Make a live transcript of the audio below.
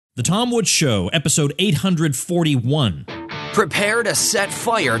The Tom Woods Show, episode 841. Prepare to set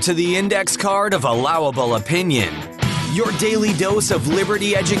fire to the index card of allowable opinion. Your daily dose of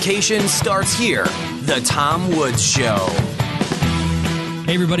liberty education starts here. The Tom Woods Show.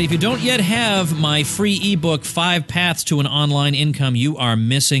 Hey, everybody, if you don't yet have my free ebook, 5 Paths to an Online Income, you are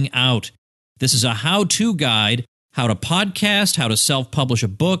missing out. This is a how-to guide, how to podcast, how to self-publish a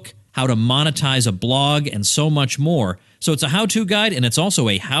book, how to monetize a blog, and so much more. So it's a how-to guide, and it's also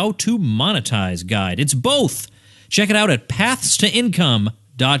a how-to-monetize guide. It's both. Check it out at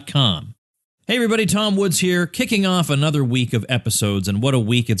pathstoincome.com. Hey, everybody, Tom Woods here, kicking off another week of episodes, and what a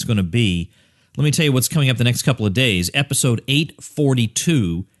week it's going to be. Let me tell you what's coming up the next couple of days. Episode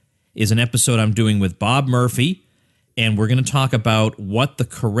 842 is an episode I'm doing with Bob Murphy, and we're going to talk about what the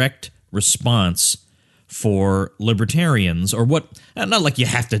correct response for libertarians, or what, not like you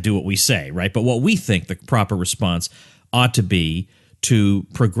have to do what we say, right, but what we think the proper response ought to be to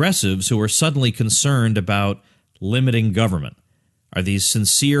progressives who are suddenly concerned about limiting government. Are these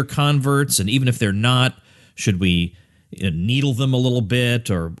sincere converts? And even if they're not, should we needle them a little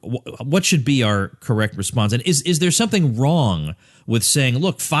bit? Or what should be our correct response? And is there something wrong with saying,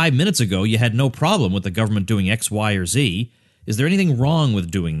 look, 5 minutes ago you had no problem with the government doing X, Y, or Z? Is there anything wrong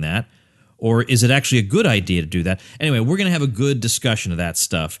with doing that? Or is it actually a good idea to do that? Anyway, we're going to have a good discussion of that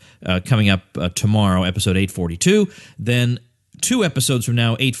stuff coming up tomorrow, episode 842. Then 2 episodes from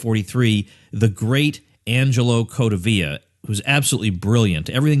now, 843, the great Angelo Codavia, who's absolutely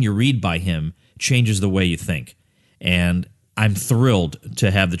brilliant. Everything you read by him changes the way you think. And I'm thrilled to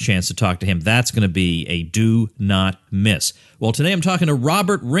have the chance to talk to him. That's going to be a do not miss. Well, today I'm talking to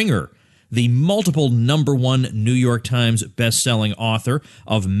Robert Ringer, the multiple #1 New York Times best-selling author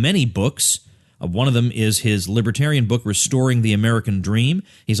of many books. One of them is his libertarian book, Restoring the American Dream.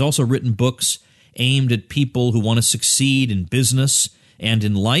 He's also written books aimed at people who want to succeed in business and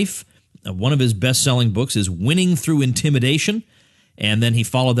in life. One of his best-selling books is Winning Through Intimidation, and then he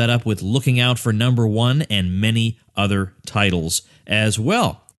followed that up with Looking Out for #1 and many other titles as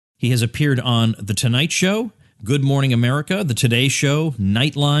well. He has appeared on The Tonight Show, Good Morning America, The Today Show,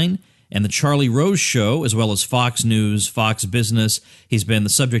 Nightline, and The Charlie Rose Show, as well as Fox News, Fox Business. He's been the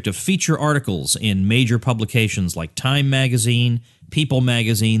subject of feature articles in major publications like Time Magazine, People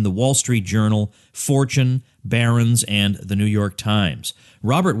Magazine, The Wall Street Journal, Fortune, Barron's, and The New York Times.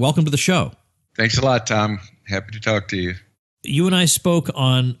 Robert, welcome to the show. Thanks a lot, Tom. Happy to talk to you. You and I spoke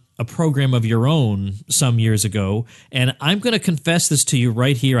on a program of your own some years ago, and I'm going to confess this to you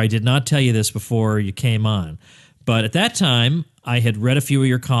right here. I did not tell you this before you came on, but at that time, I had read a few of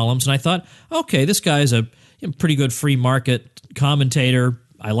your columns, and I thought, okay, this guy's a pretty good free market commentator.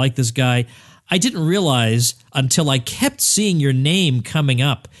 I like this guy. I didn't realize until I kept seeing your name coming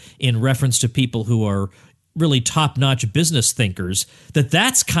up in reference to people who are really top-notch business thinkers,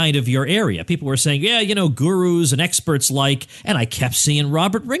 that's kind of your area. People were saying, yeah, gurus and experts like, and I kept seeing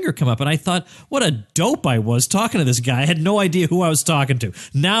Robert Ringer come up, and I thought, what a dope I was talking to this guy. I had no idea who I was talking to.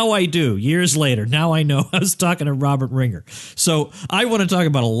 Now I do, years later. Now I know I was talking to Robert Ringer. So I want to talk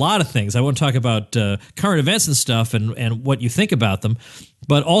about a lot of things. I want to talk about current events and stuff and what you think about them.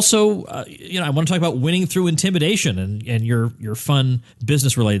 But also, I want to talk about winning through intimidation and your fun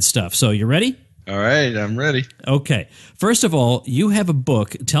business-related stuff. So you ready? All right, I'm ready. Okay. First of all, you have a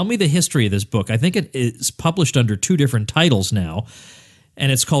book. Tell me the history of this book. I think it is published under 2 different titles now,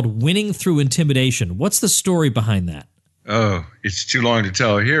 and it's called Winning Through Intimidation. What's the story behind that? Oh, it's too long to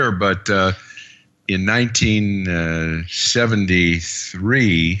tell here, but in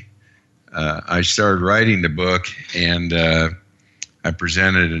 1973, I started writing the book, and I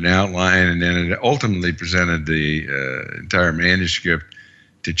presented an outline, and then it ultimately presented the entire manuscript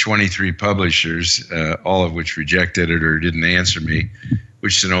to 23 publishers, all of which rejected it or didn't answer me,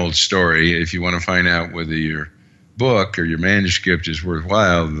 which is an old story. If you want to find out whether your book or your manuscript is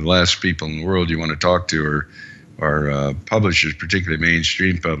worthwhile, the last people in the world you want to talk to are publishers, particularly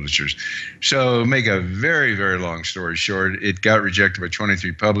mainstream publishers. So make a very, very long story short, it got rejected by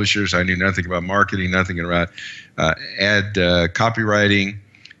 23 publishers. I knew nothing about marketing, nothing about ad copywriting,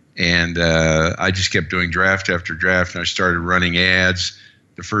 and I just kept doing draft after draft, and I started running ads.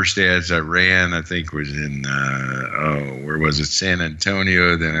 The first ads I ran, I think, was in, where was it, San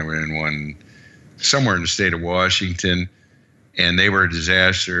Antonio. Then I ran one somewhere in the state of Washington, and they were a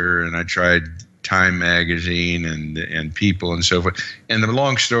disaster. And I tried Time Magazine and People and so forth. And the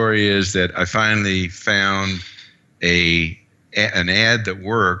long story is that I finally found an ad that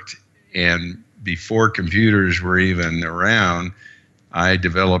worked, and before computers were even around, I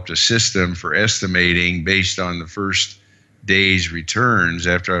developed a system for estimating based on the first day's returns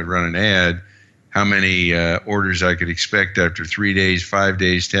after I'd run an ad how many orders I could expect after 3 days, 5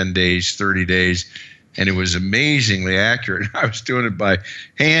 days, 10 days, 30 days. And it was amazingly accurate. I was doing it by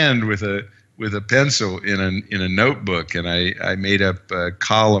hand with a pencil in a notebook, and I made up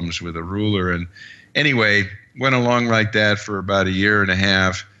columns with a ruler. And anyway, went along like that for about a year and a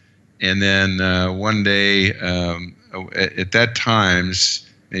half. And then one day, at that times,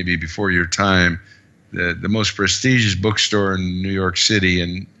 maybe before your time, the most prestigious bookstore in New York City,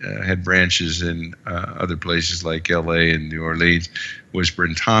 and had branches in other places like L.A. and New Orleans, was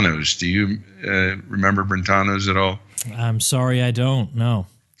Brentano's. Do you remember Brentano's at all? I'm sorry, I don't. No.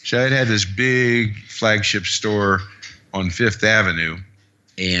 So it had this big flagship store on Fifth Avenue,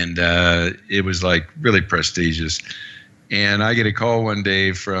 and it was like really prestigious. And I get a call one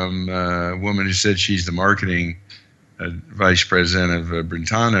day from a woman who said she's the marketing vice president of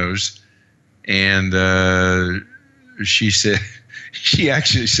Brentano's. And she said, she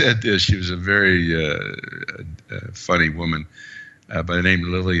actually said this. She was a very funny woman by the name of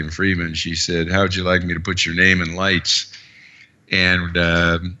Lillian Freeman. She said, "How would you like me to put your name in lights?"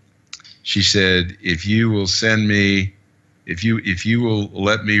 And she said, "If you will send me, if you will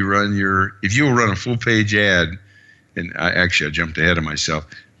let me run if you will run a full page ad." And I jumped ahead of myself.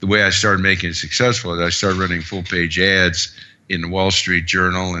 The way I started making it successful is I started running full page ads in the Wall Street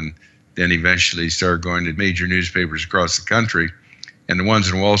Journal, and then eventually started going to major newspapers across the country. And the ones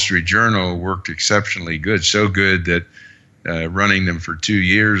in the Wall Street Journal worked exceptionally good, so good that running them for 2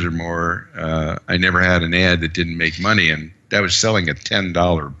 years or more, I never had an ad that didn't make money, and that was selling a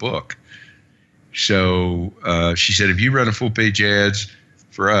 $10 book. So she said, "If you run a full-page ads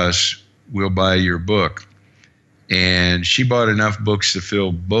for us, we'll buy your book." And she bought enough books to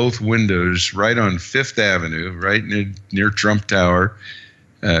fill both windows right on Fifth Avenue, right near Trump Tower.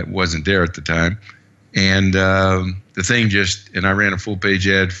 It wasn't there at the time. And the thing and I ran a full-page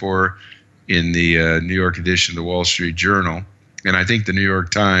ad for her in the New York edition of the Wall Street Journal. And I think the New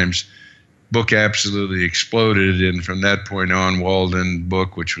York Times book absolutely exploded. And from that point on, Walden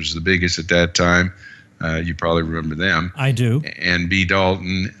Book, which was the biggest at that time, you probably remember them. I do. And B.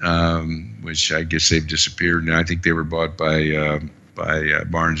 Dalton, which I guess they've disappeared. And I think they were bought by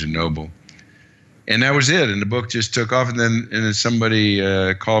Barnes & Noble. And that was it. And the book just took off. And then somebody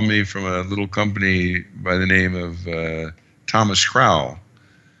called me from a little company by the name of Thomas Crowell,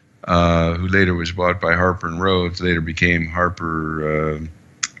 who later was bought by Harper & Rhodes, later became Harper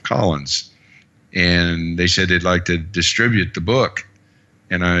Collins. And they said they'd like to distribute the book.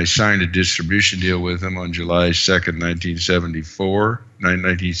 And I signed a distribution deal with them on July 2nd,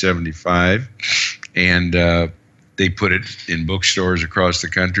 1975. And they put it in bookstores across the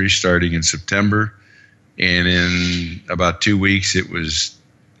country starting in September. And in about 2 weeks, it was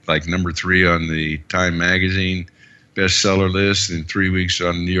like number 3 on the Time magazine bestseller list, and 3 weeks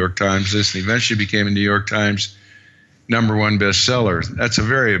on the New York Times list, and eventually became a New York Times #1 bestseller. That's a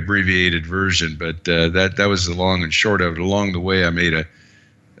very abbreviated version, but that was the long and short of it. Along the way, I made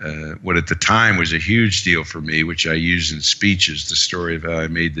what at the time was a huge deal for me, which I used in speeches, the story of how I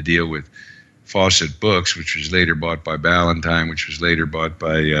made the deal with Fawcett Books, which was later bought by Ballantine, which was later bought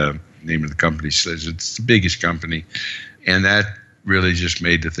by name of the company says it's the biggest company. And that really just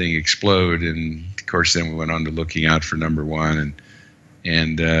made the thing explode. And of course, then we went on to Looking Out for #1,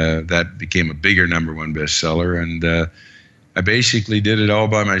 and that became a bigger #1 bestseller. And I basically did it all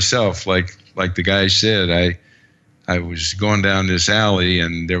by myself. Like the guy said, I was going down this alley,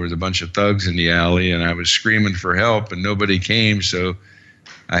 and there was a bunch of thugs in the alley, and I was screaming for help, and nobody came, so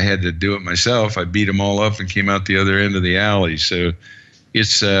I had to do it myself. I beat them all up and came out the other end of the alley. So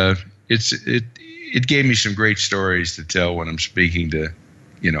it gave me some great stories to tell when I'm speaking to,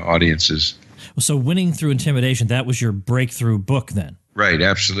 audiences. So Winning Through Intimidation, that was your breakthrough book then? Right,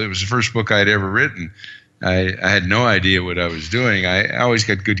 absolutely. It was the first book I'd ever written. I had no idea what I was doing. I always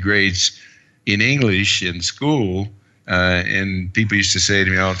got good grades in English in school, and people used to say to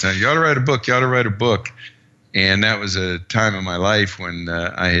me all the time, "You ought to write a book, you ought to write a book." And that was a time of my life when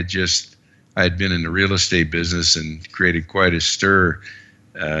I had been in the real estate business and created quite a stir.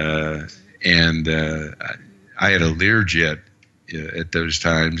 And I had a Learjet at those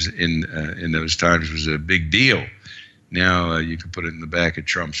times. In those times was a big deal. Now you could put it in the back of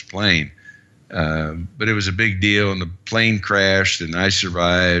Trump's plane. But it was a big deal, and the plane crashed, and I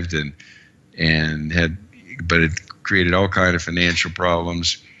survived, but it created all kind of financial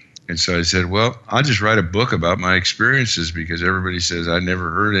problems. And so I said, well, I'll just write a book about my experiences, because everybody says I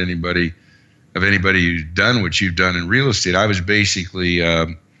never heard of anybody who's done what you've done in real estate. I was basically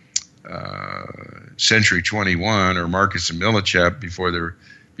Century 21 or Marcus and Millichap before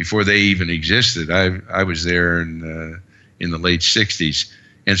they even existed. I was there in the late 60s.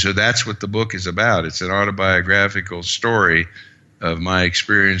 And so that's what the book is about. It's an autobiographical story of my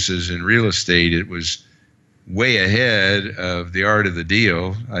experiences in real estate. It was way ahead of The Art of the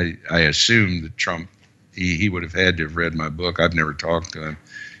Deal. I assumed that Trump, he would have had to have read my book. I've never talked to him.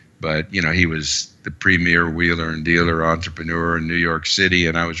 But, you know, he was the premier wheeler and dealer entrepreneur in New York City,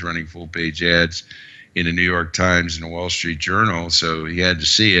 and I was running full-page ads in the New York Times and the Wall Street Journal, so he had to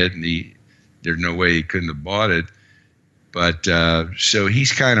see it, and there's no way he couldn't have bought it. But so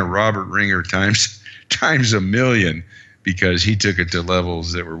he's kind of Robert Ringer times a million, because he took it to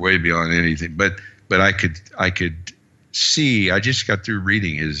levels that were way beyond anything. But I could see, I just got through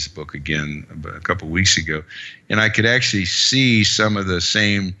reading his book again a couple of weeks ago, and I could actually see some of the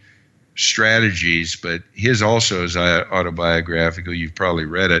same strategies, but his also is autobiographical. You've probably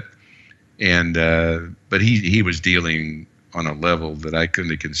read it. And but he was dealing on a level that I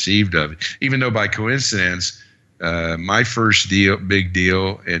couldn't have conceived of, even though by coincidence, my first big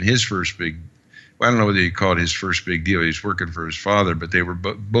deal, and his first I don't know whether you call it his first big deal. He was working for his father, but they were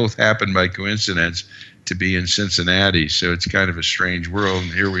both happened by coincidence to be in Cincinnati. So it's kind of a strange world.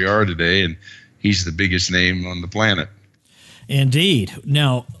 And here we are today, and he's the biggest name on the planet. Indeed.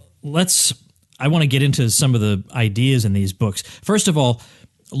 Now, I want to get into some of the ideas in these books. First of all,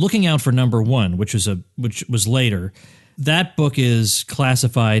 looking out for number one, which was later, that book is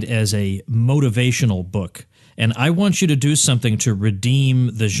classified as a motivational book. And I want you to do something to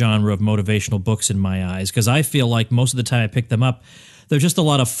redeem the genre of motivational books in my eyes, because I feel like most of the time I pick them up, they're just a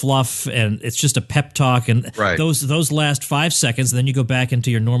lot of fluff, and it's just a pep talk, and right. those last 5 seconds, and then you go back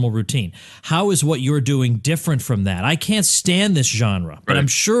into your normal routine. How is what you're doing different from that? I can't stand this genre, but I'm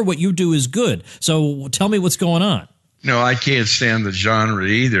sure what you do is good. So tell me what's going on. No, I can't stand the genre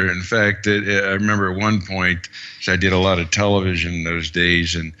either. In fact, I remember at one point, I did a lot of television in those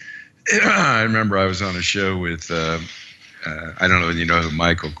days, and I remember I was on a show with, I don't know if you know who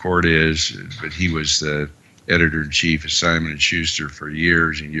Michael Kort is, but he was the editor-in-chief of Simon & Schuster for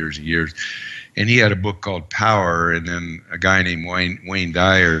years and years and years. And he had a book called Power, and then a guy named Wayne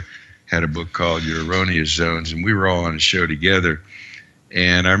Dyer had a book called Your Erroneous Zones, and we were all on a show together.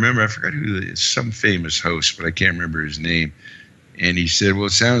 And I remember, I forgot some famous host, but I can't remember his name. And he said, well,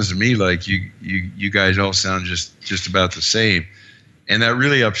 it sounds to me like you guys all sound just about the same. And that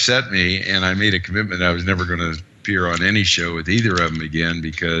really upset me, and I made a commitment I was never going to appear on any show with either of them again,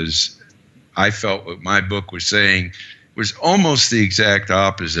 because I felt what my book was saying was almost the exact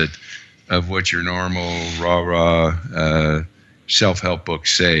opposite of what your normal rah-rah self-help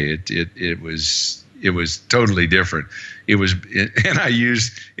books say. It was totally different. It was, and I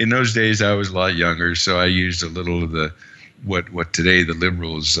used, in those days I was a lot younger, so I used a little of the what today the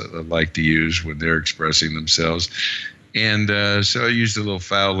liberals like to use when they're expressing themselves. And so I used a little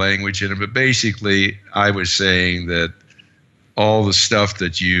foul language in it, but basically I was saying that all the stuff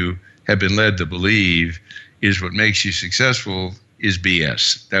that you have been led to believe is what makes you successful is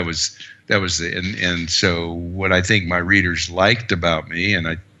BS. That was and so what I think my readers liked about me, and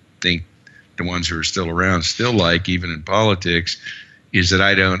I think the ones who are still around still like, even in politics, is that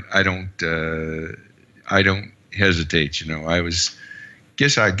I don't hesitate. You know, I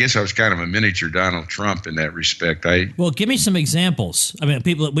guess I was kind of a miniature Donald Trump in that respect. Well, give me some examples. I mean,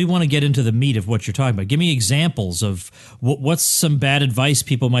 we want to get into the meat of what you're talking about. Give me examples of what's some bad advice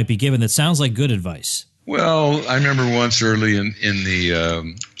people might be given that sounds like good advice. Well, I remember once early in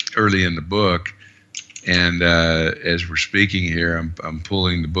the book, and as we're speaking here, I'm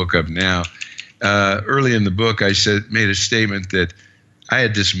pulling the book up now. Early in the book, I made a statement that I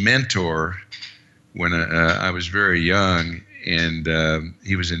had this mentor when I was very young. And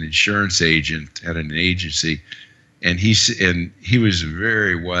he was an insurance agent, had an agency, and he was a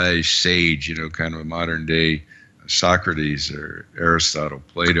very wise sage, you know, kind of a modern day Socrates or Aristotle,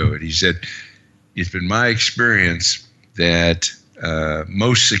 Plato. And he said, it's been my experience that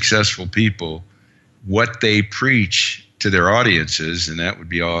most successful people, what they preach to their audiences, and that would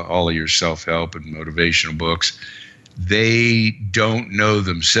be all of your self-help and motivational books, they don't know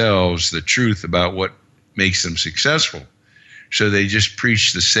themselves the truth about what makes them successful. So they just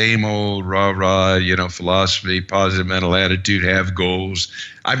preach the same old rah-rah, you know, philosophy, positive mental attitude, have goals.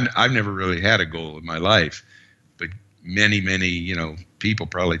 I've never really had a goal in my life, but many, you know, people,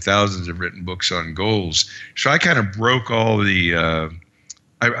 probably thousands, have written books on goals. So I kind of broke all the,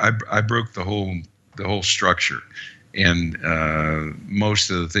 I broke the whole structure, and most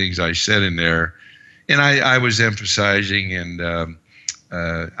of the things I said in there, and I was emphasizing, and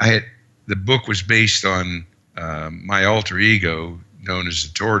the book was based on my alter ego, known as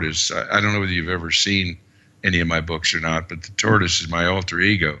the Tortoise. I don't know whether you've ever seen any of my books or not, but the Tortoise is my alter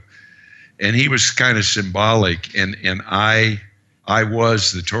ego. And he was kind of symbolic, and I I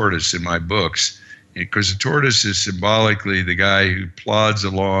was the tortoise in my books, because the tortoise is symbolically the guy who plods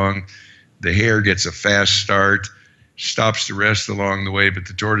along. The hare gets a fast start, stops to rest along the way, but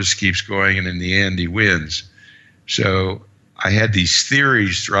the tortoise keeps going, and in the end, he wins. So I had these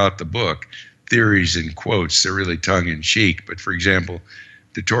theories throughout the book, theories in quotes. They're really tongue-in-cheek. But for example,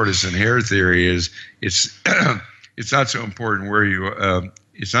 the tortoise and hare theory is it's not so important where you.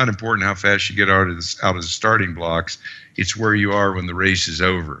 It's not important how fast you get out of the starting blocks. It's where you are when the race is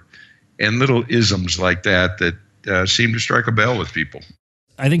over, and little isms like that seem to strike a bell with people.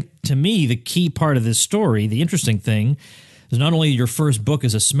 I think, to me, the key part of this story, the interesting thing, is not only your first book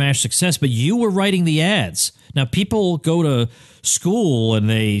is a smash success, but you were writing the ads. Now, people go to school and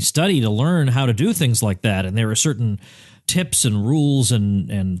they study to learn how to do things like that, and there are certain tips and rules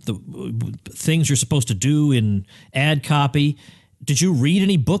and the things you're supposed to do in ad copy. Did you read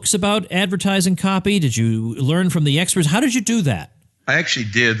any books about advertising copy? Did you learn from the experts? How did you do that? I actually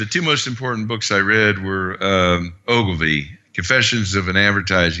did. The two most important books I read were Ogilvy, Confessions of an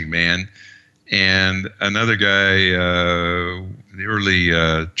Advertising Man, and another guy, the early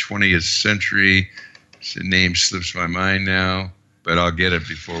 20th century, his name slips my mind now, but I'll get it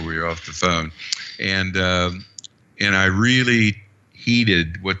before we're off the phone. And I really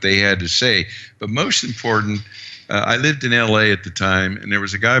heeded what they had to say. But most important, I lived in L.A. at the time, and there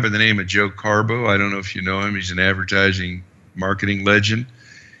was a guy by the name of Joe Carbo. I don't know if you know him. He's an advertising marketing legend.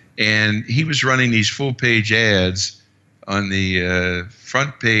 And he was running these full-page ads on the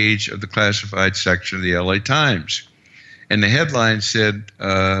front page of the classified section of the LA Times. And the headline said,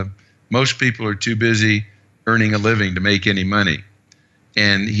 most people are too busy earning a living to make any money.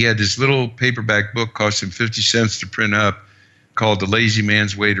 And he had this little paperback book, cost him 50 cents to print up, called The Lazy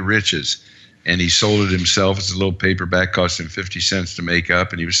Man's Way to Riches. And he sold it himself as a little paperback, cost him 50 cents to make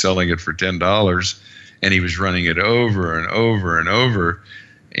up, and he was selling it for $10. And he was running it over and over and over.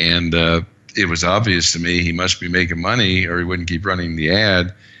 And it was obvious to me he must be making money or he wouldn't keep running the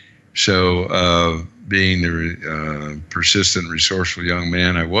ad. So being the persistent, resourceful young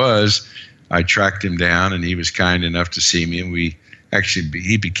man I was, I tracked him down, and he was kind enough to see me, and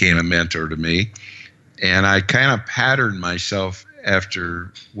he became a mentor to me. And I kind of patterned myself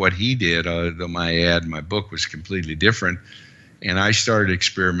after what he did, though my book was completely different. And I started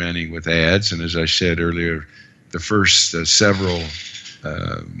experimenting with ads. And as I said earlier, the first several,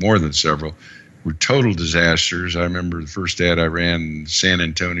 more than several, were total disasters. I remember the first ad I ran, San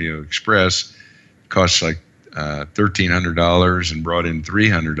Antonio Express, cost like $1,300 and brought in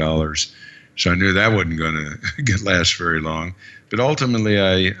 $300. So I knew that wasn't going to last very long. But ultimately,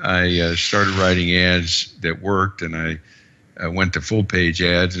 I started writing ads that worked, and I went to full-page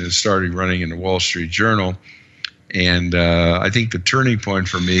ads, and it started running in the Wall Street Journal. And I think the turning point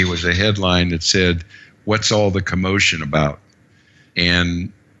for me was a headline that said, "What's all the commotion about?"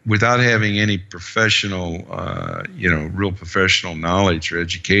 And without having any professional, real professional knowledge or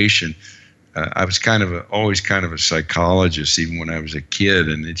education, I was always kind of a psychologist, even when I was a kid.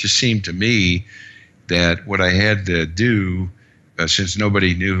 And it just seemed to me that what I had to do, since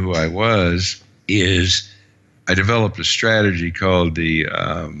nobody knew who I was, is I developed a strategy called the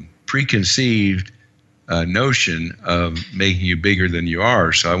preconceived notion of making you bigger than you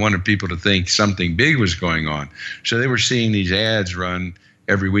are. So I wanted people to think something big was going on. So they were seeing these ads run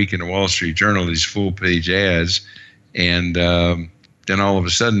every week in the Wall Street Journal, these full-page ads, and then all of a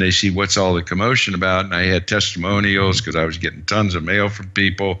sudden they see what's all the commotion about, and I had testimonials because I was getting tons of mail from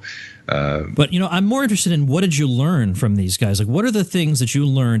people. But, I'm more interested in what did you learn from these guys? Like, what are the things that you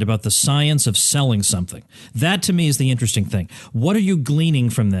learned about the science of selling something? That, to me, is the interesting thing. What are you gleaning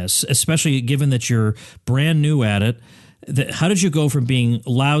from this, especially given that you're brand new at it? How did you go from being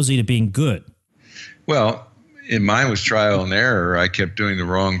lousy to being good? Well, mine was trial and error. I kept doing the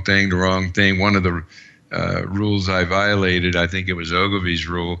wrong thing. One of the rules I violated, I think it was Ogilvy's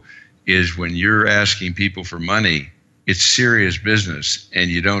rule, is when you're asking people for money, it's serious business, and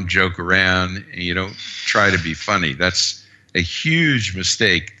you don't joke around and you don't try to be funny. That's a huge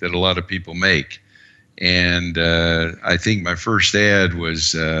mistake that a lot of people make. And I think my first ad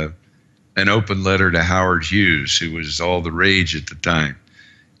was an open letter to Howard Hughes, who was all the rage at the time.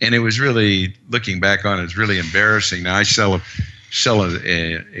 And it was really, looking back on it, it's really embarrassing. Now I sell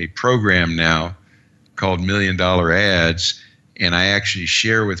a program now called $1 Million Ads, and I actually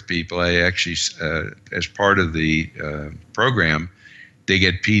share with people. I actually, as part of the program, they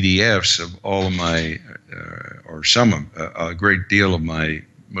get PDFs of all of my, a great deal of my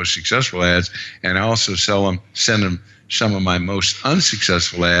most successful ads, and I also send them some of my most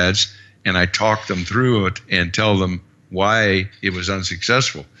unsuccessful ads, and I talk them through it and tell them why it was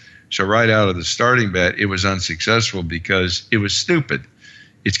unsuccessful. So right out of the starting bet, it was unsuccessful because it was stupid.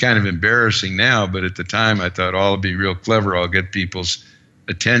 It's kind of embarrassing now, but at the time I thought, oh, I'll be real clever. I'll get people's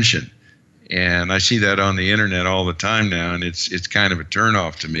attention. And I see that on the internet all the time now, and it's kind of a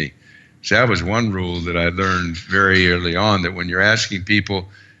turnoff to me. So that was one rule that I learned very early on, that when you're asking people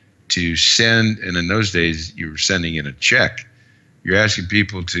to send, and in those days you were sending in a check, you're asking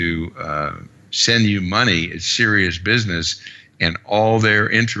people to send you money, it's serious business, and all they're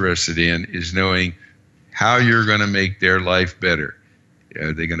interested in is knowing how you're going to make their life better.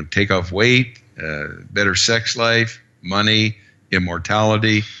 Are they going to take off weight, better sex life, money,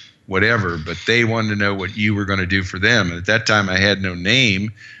 immortality, whatever, but they wanted to know what you were going to do for them. And at that time, I had no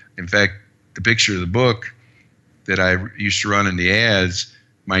name. In fact, the picture of the book that I used to run in the ads,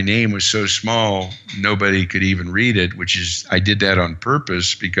 my name was so small, nobody could even read it, which is, I did that on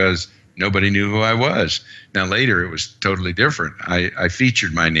purpose because nobody knew who I was. Now, later, it was totally different. I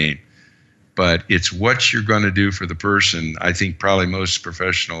featured my name. But it's what you're going to do for the person. I think probably most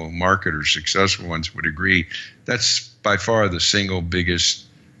professional marketers, successful ones, would agree. That's by far the single biggest,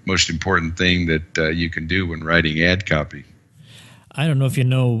 most important thing that you can do when writing ad copy. I don't know if you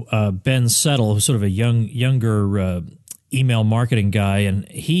know Ben Settle, who's sort of a younger email marketing guy, and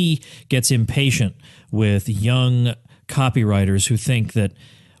he gets impatient with young copywriters who think that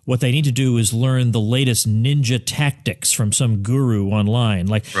what they need to do is learn the latest ninja tactics from some guru online.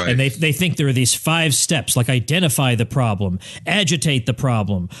 Right. And they think there are these 5 steps, like identify the problem, agitate the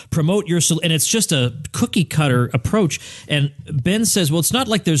problem, promote your solution. And it's just a cookie cutter approach. And Ben says, well, it's not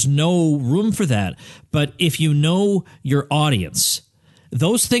like there's no room for that. But if you know your audience,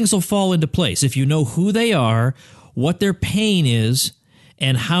 those things will fall into place. If you know who they are, what their pain is,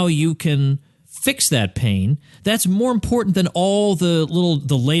 and how you can fix that pain, that's more important than all the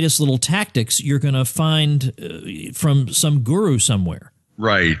latest little tactics you're going to find from some guru somewhere.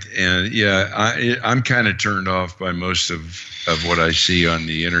 Right. And yeah, I'm kind of turned off by most of what I see on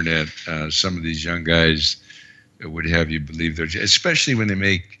the internet. Some of these young guys would have you believe especially when they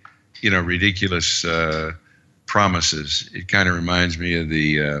make, ridiculous promises. It kind of reminds me of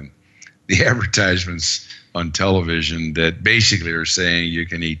the advertisements on television that basically are saying you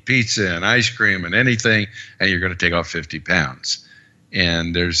can eat pizza and ice cream and anything, and you're going to take off 50 pounds.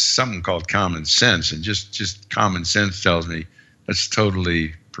 And there's something called common sense, and just common sense tells me that's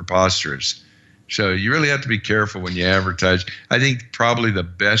totally preposterous. So you really have to be careful when you advertise. I think probably the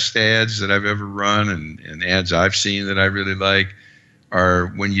best ads that I've ever run and ads I've seen that I really like are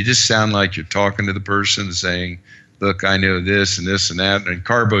when you just sound like you're talking to the person, saying, look, I know this and this and that. And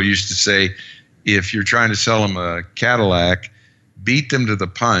Carbo used to say, if you're trying to sell them a Cadillac, beat them to the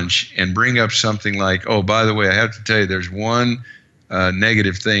punch and bring up something like, oh, by the way, I have to tell you, there's one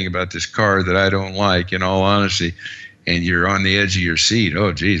negative thing about this car that I don't like, in all honesty. And you're on the edge of your seat.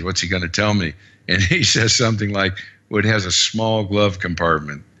 Oh, geez, what's he going to tell me? And he says something like, well, it has a small glove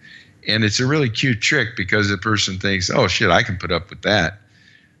compartment. And it's a really cute trick because the person thinks, oh, shit, I can put up with that.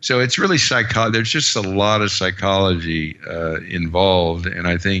 So it's really psychology. There's just a lot of psychology involved. And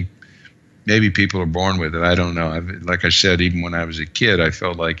I think maybe people are born with it. I don't know. Like I said, even when I was a kid, I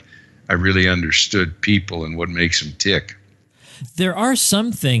felt like I really understood people and what makes them tick. There are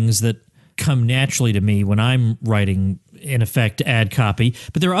some things that come naturally to me when I'm writing, in effect, ad copy,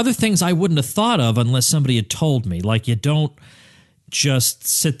 but there are other things I wouldn't have thought of unless somebody had told me. Like, you don't just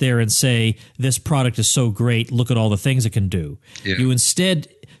sit there and say, this product is so great, look at all the things it can do. Yeah. You instead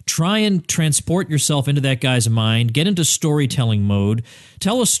try and transport yourself into that guy's mind, get into storytelling mode,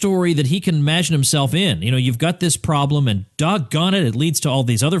 tell a story that he can imagine himself in. You've got this problem, and doggone it, it leads to all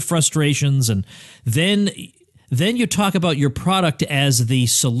these other frustrations, and then you talk about your product as the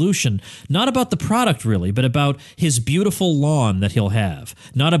solution, not about the product really, but about his beautiful lawn that he'll have,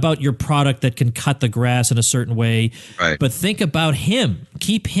 not about your product that can cut the grass in a certain way, right. But think about him.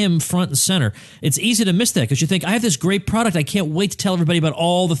 Keep him front and center. It's easy to miss that because you think, I have this great product. I can't wait to tell everybody about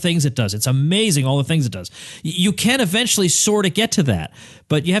all the things it does. It's amazing, all the things it does. You can eventually sort of get to that,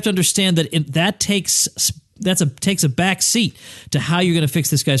 but you have to understand that that takes a back seat to how you're going to fix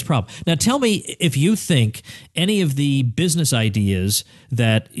this guy's problem. Now, tell me if you think any of the business ideas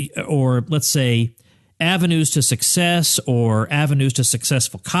that, or let's say avenues to success or avenues to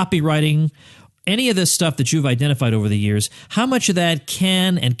successful copywriting, any of this stuff that you've identified over the years, how much of that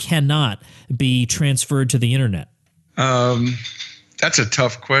can and cannot be transferred to the internet? That's a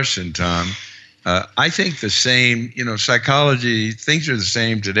tough question, Tom. I think the same, psychology, things are the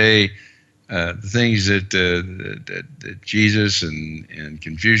same today. The things that Jesus and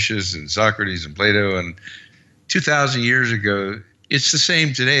Confucius and Socrates and Plato and 2,000 years ago, it's the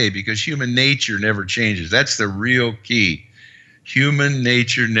same today because human nature never changes. That's the real key. Human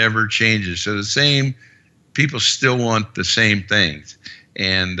nature never changes. So the same people still want the same things.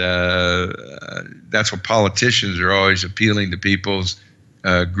 And that's what politicians are always appealing to people's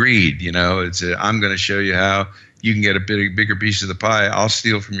greed. You know, it's I'm going to show you how you can get a bigger piece of the pie. I'll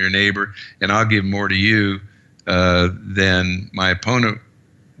steal from your neighbor, and I'll give more to you than my opponent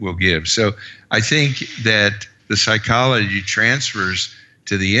will give. So I think that the psychology transfers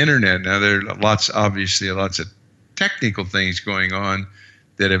to the internet. Now, there are obviously lots of technical things going on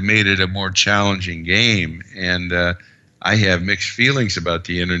that have made it a more challenging game. And I have mixed feelings about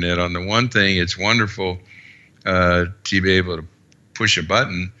the internet. On the one thing, it's wonderful to be able to push a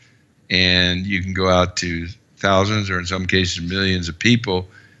button and you can go out to thousands or in some cases millions of people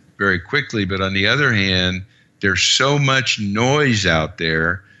very quickly. But on the other hand, there's so much noise out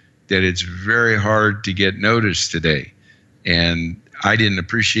there that it's very hard to get noticed today. And I didn't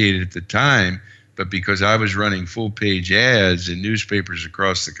appreciate it at the time, but because I was running full-page ads in newspapers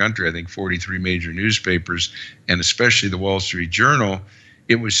across the country, I think 43 major newspapers, and especially the Wall Street Journal,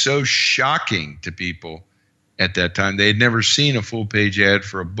 it was so shocking to people at that time. They had never seen a full-page ad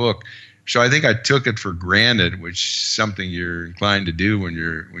for a book. So I think I took it for granted, which is something you're inclined to do when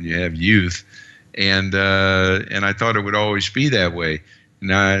you have youth, and I thought it would always be that way.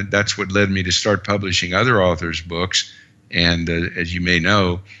 And that's what led me to start publishing other authors' books. And as you may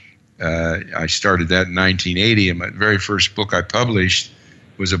know, I started that in 1980, and my very first book I published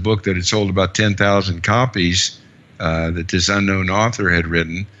was a book that had sold about 10,000 copies that this unknown author had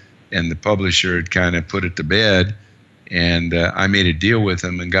written, and the publisher had kind of put it to bed. And I made a deal with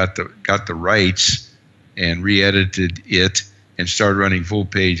him and got the rights and re-edited it and started running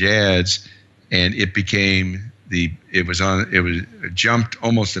full-page ads, and it became it jumped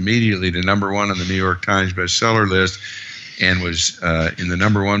almost immediately to #1 on the New York Times bestseller list, and was in the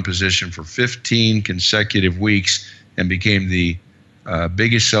 #1 position for 15 consecutive weeks, and became the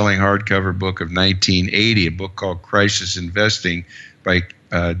biggest selling hardcover book of 1980, a book called Crisis Investing by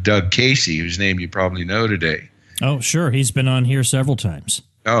Doug Casey, whose name you probably know today. Oh, sure. He's been on here several times.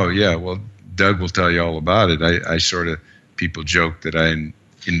 Oh, yeah. Well, Doug will tell you all about it. I sort of, people joke that I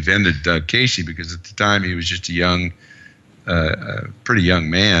invented Doug Casey because at the time he was just a pretty young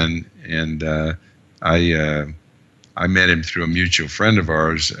man, and I met him through a mutual friend of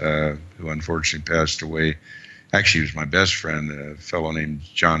ours who unfortunately passed away. Actually, he was my best friend, a fellow named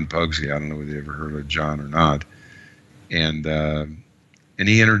John Pugsley. I don't know whether you ever heard of John or not. And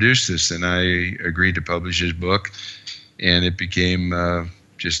he introduced us, and I agreed to publish his book, and it became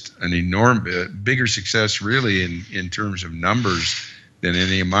just an bigger success, really, in terms of numbers than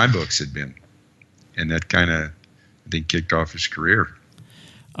any of my books had been. And that kind of, I think, kicked off his career.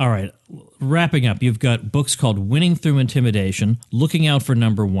 All right. Wrapping up, you've got books called Winning Through Intimidation, Looking Out for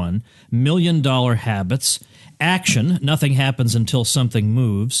 #1, $1 Million Habits, Action, Nothing Happens Until Something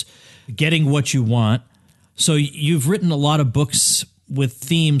Moves, Getting What You Want. So you've written a lot of books with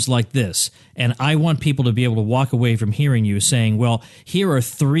themes like this, and I want people to be able to walk away from hearing you saying, well, here are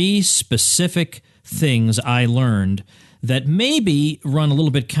 3 specific things I learned that maybe run a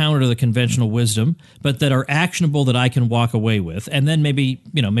little bit counter to the conventional wisdom, but that are actionable that I can walk away with. And then maybe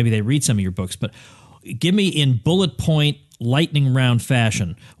they read some of your books, but give me in bullet point, lightning round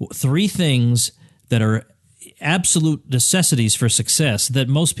fashion, 3 things that are absolute necessities for success that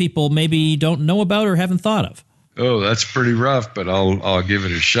most people maybe don't know about or haven't thought of. Oh, that's pretty rough, but I'll give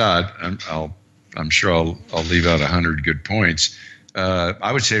it a shot. I'm sure I'll leave out 100 good points.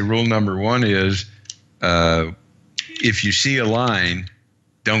 I would say rule #1 is if you see a line,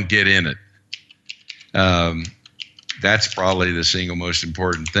 don't get in it. That's probably the single most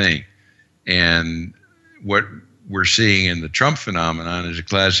important thing. And what we're seeing in the Trump phenomenon is a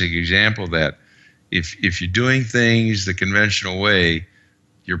classic example of that. If you're doing things the conventional way,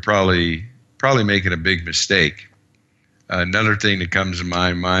 you're probably making a big mistake. Another thing that comes to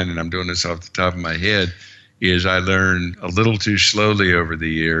my mind, and I'm doing this off the top of my head, is I learned a little too slowly over the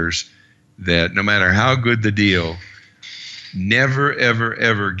years that no matter how good the deal, never, ever,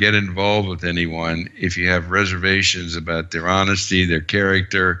 ever get involved with anyone if you have reservations about their honesty, their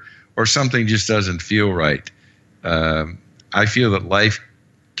character, or something just doesn't feel right. I feel that life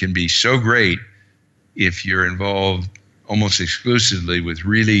can be so great if you're involved almost exclusively with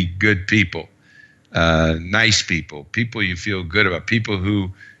really good people, nice people, people you feel good about, people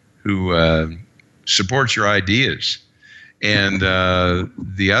who support your ideas. And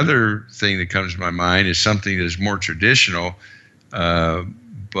the other thing that comes to my mind is something that is more traditional,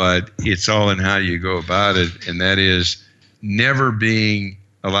 but it's all in how you go about it, and that is never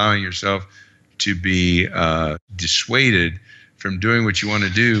allowing yourself to be dissuaded from doing what you want to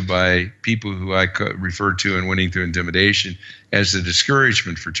do by people who I refer to in Winning Through Intimidation as the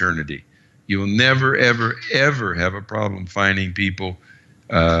discouragement fraternity. You will never, ever, ever have a problem finding people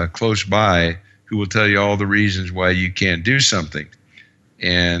close by who will tell you all the reasons why you can't do something.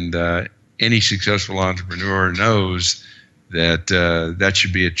 And any successful entrepreneur knows that that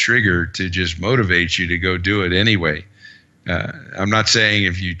should be a trigger to just motivate you to go do it anyway. I'm not saying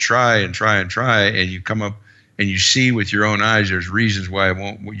if you try and try and try and you come up and you see with your own eyes there's reasons why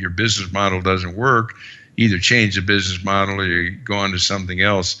your business model doesn't work, either change the business model or you go on to something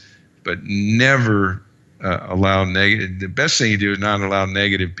else, but never allow negative. The best thing you do is not allow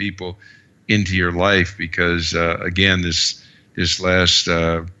negative people into your life, because again, this last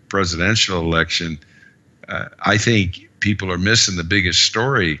presidential election, I think people are missing the biggest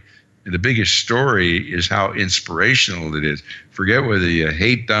story. And the biggest story is how inspirational it is. Forget whether you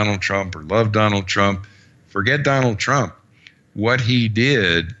hate Donald Trump or love Donald Trump. Forget Donald Trump. What he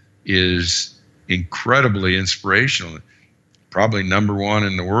did is incredibly inspirational. Probably number one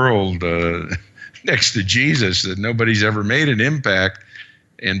in the world next to Jesus, that nobody's ever made an impact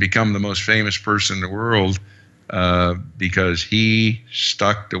and become the most famous person in the world because he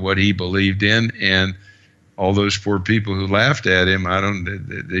stuck to what he believed in. And all those poor people who laughed at him,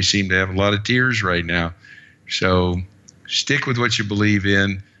 they seem to have a lot of tears right now. So stick with what you believe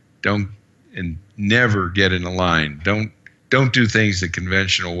in. And never get in a line. Don't do things the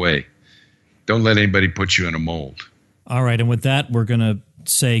conventional way. Don't let anybody put you in a mold. All right, and with that, we're going to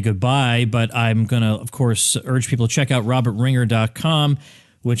say goodbye, but I'm going to, of course, urge people to check out robertringer.com,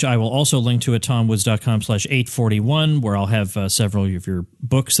 which I will also link to at tomwoods.com/841, where I'll have several of your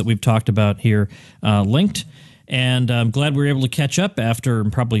books that we've talked about here linked. And I'm glad we were able to catch up after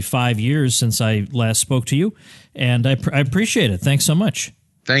probably 5 years since I last spoke to you, and I appreciate it. Thanks so much.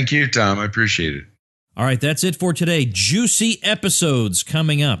 Thank you, Tom. I appreciate it. All right, that's it for today. Juicy episodes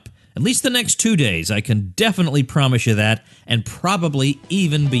coming up. At least the next 2 days. I can definitely promise you that, and probably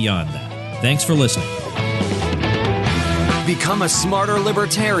even beyond that. Thanks for listening. Become a smarter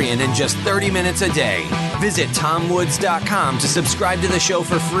libertarian in just 30 minutes a day. Visit TomWoods.com to subscribe to the show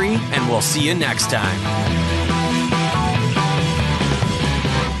for free, and we'll see you next time.